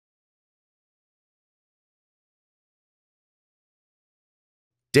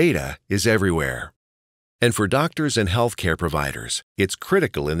Data is everywhere. And for doctors and healthcare providers, it's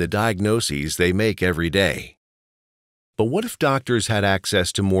critical in the diagnoses they make every day. But what if doctors had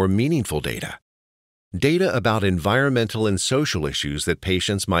access to more meaningful data? Data about environmental and social issues that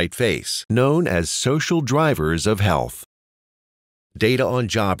patients might face, known as social drivers of health. Data on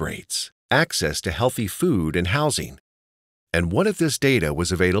job rates, access to healthy food and housing. And what if this data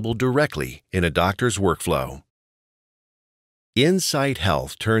was available directly in a doctor's workflow? Insight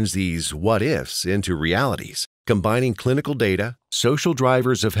Health turns these what-ifs into realities, combining clinical data, social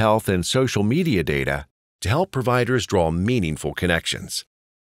drivers of health, and social media data to help providers draw meaningful connections.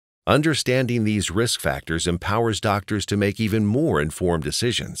 Understanding these risk factors empowers doctors to make even more informed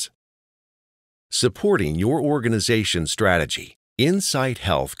decisions. Supporting your organization's strategy, Insight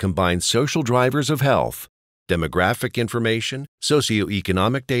Health combines social drivers of health, demographic information,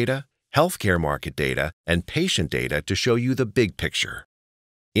 socioeconomic data, healthcare market data, and patient data to show you the big picture.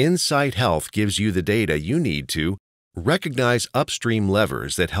 Insight Health gives you the data you need to recognize upstream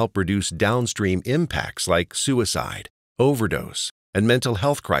levers that help reduce downstream impacts like suicide, overdose, and mental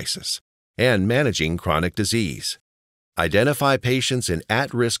health crisis, and managing chronic disease. Identify patients in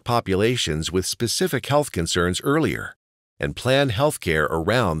at-risk populations with specific health concerns earlier, and plan healthcare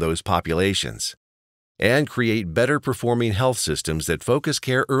around those populations. And create better-performing health systems that focus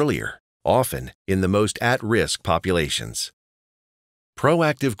care earlier, often in the most at-risk populations.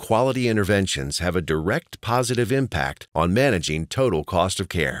 Proactive quality interventions have a direct positive impact on managing total cost of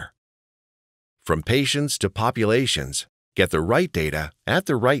care. From patients to populations, get the right data at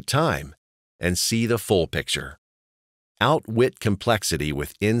the right time and see the full picture. Outwit complexity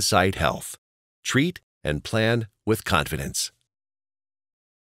with Insight Health. Treat and plan with confidence.